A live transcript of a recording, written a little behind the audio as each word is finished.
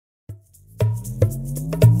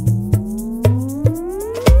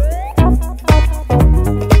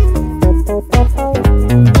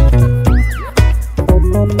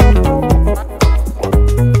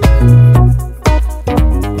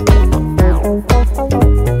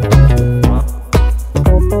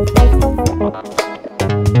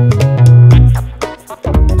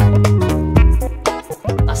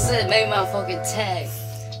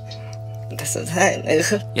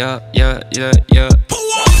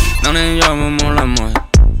너는 여러분 몰라 뭐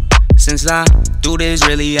Since I do this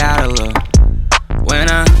really out of love When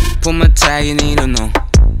I put my tag you need to know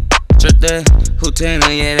절대 후퇴는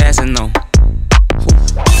yeah that's a no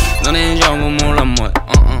너는 여러분 몰라 뭐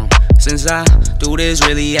Since I do this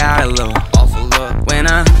really out of love When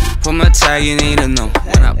I put my tag you need to know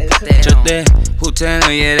절대 후퇴는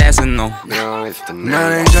yeah that's a no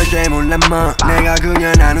너는 절대 몰라 뭐 내가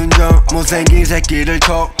그냥 나눈 적 못생긴 새끼를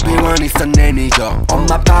콕 비원 있어 내 니죠 On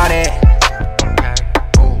my body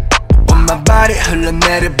On my body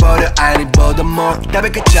흘러내려버려 I 입어도 뭐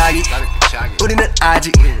답의 끝자기 우리는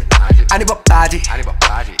아직 안 입어 바지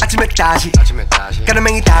아침에 다시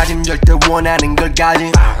까르맹이 다짐 절대 원하는 걸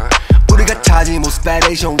가짐 우리가 찾은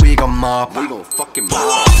모스페레이션 we gon' mob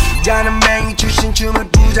까르맹이 출신 춤을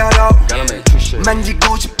부자로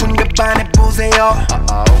만지고 싶은 게 반해보세요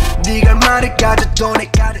네가 말을 가져도 내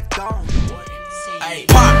가득도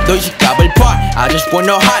너 이 시갑을 봐 I just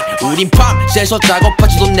wanna hot 우린 밤새서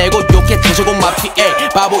작업하지도 내고 욕해 터져고 마피에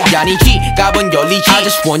바보야 니 지갑은 열리지 I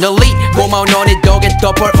just wanna lead 고마운 너네 덕에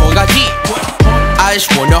덮을 오가지 I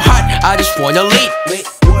just wanna hot I just wanna lead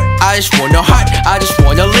I just wanna hot I just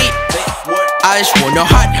wanna lead I just wanna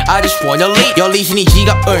hot I just wanna lead 열리지 니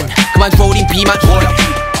지갑은 그만 줘 우린 비만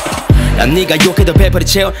난 네가 욕해도 배퍼리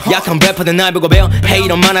채워 약한 래퍼는 날 보고 배워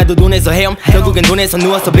헤이런 많아도 눈에서 헤엄 결국엔 눈에서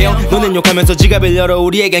누워서 배워 너는 욕하면서 지갑을 열어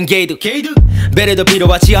우리에겐 게이드 배려도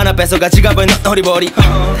필요하지 않아 뺏어가 지갑을 넌 어리버리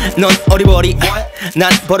넌 어리버리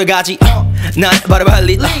난 버려가지 난 바로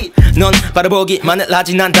할리 넌 바로 보기만을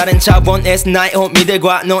하지 난 다른 차원에서 나의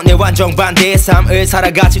호미들과 너네 완전 반대의 삶을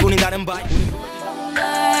살아가지 우린 다른 바이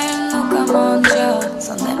누가 먼저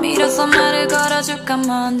손 내밀어서 말을 걸어줄까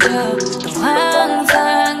먼저 또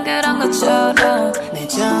항상 그런 것처럼 내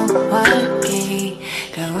전화기가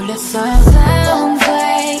울렸어 Sounds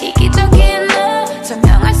like 이기적인 나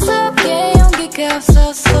설명할 수 없게 용기가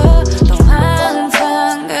없었어 또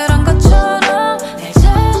항상 그런 것처럼 날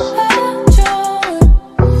잡아줘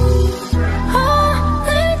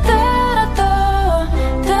오늘따라도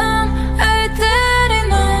담을들이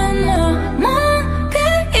많아 뭔가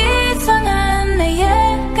이상한 내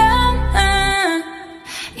예감은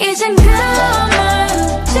이젠 그만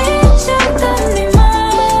지쳤던 네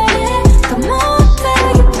말에 더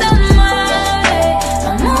못하겠단 말에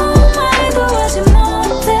아무 말도 하지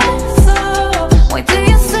못했어 Why do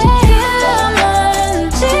you say 그만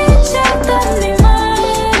지쳤던 네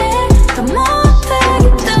말에 더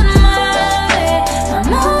못하겠단 말에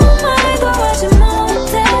아무 말도 하지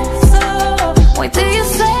못했어 Why do you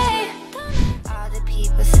say All the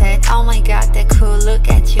people said, oh my god, that cool, look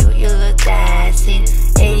at you, you look dancing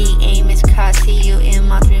 80 aim is classy, you in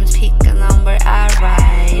my dreams, pick a number, I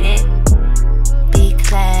write it Be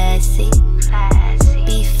classy,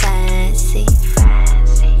 be fancy,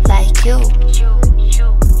 like you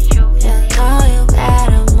You know you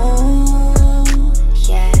gotta move,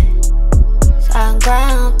 yeah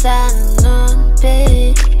상관없다는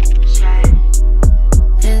눈빛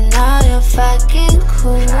You know you're fucking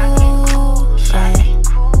cool, yeah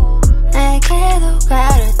내게도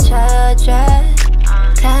가르쳐줘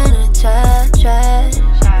가르쳐줘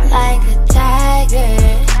Like a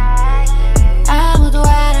tiger 아무도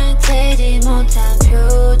알아채지 못한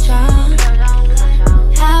표정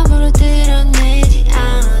함부로 드러내지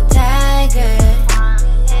않아 Tiger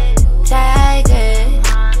Tiger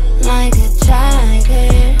Like a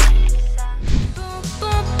tiger Boom,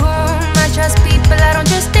 boom, boom I trust people, I don't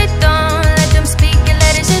just stay dumb Let them speak and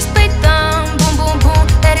let it just play dumb Boom, boom, boom,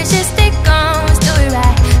 let it just stay gone Let's do it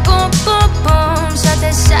right Boom, boom, boom Shot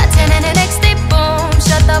that shot, and then the next day boom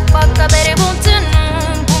Shut the fuck up, bet it won't turn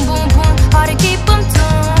on Boom, boom, boom Hard to keep them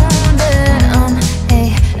tuned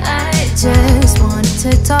Hey, I just wanted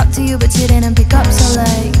to talk to you But you didn't pick up so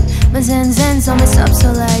late My zen's all messed up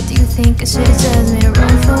so late Do you think I should've just made a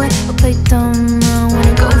run for it Or play dumb, I don't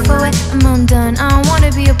wanna go for it I'm undone, I don't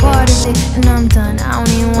wanna be a part of it And I'm done, I don't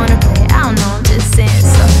even wanna play it I don't know, I'm just saying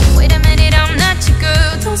so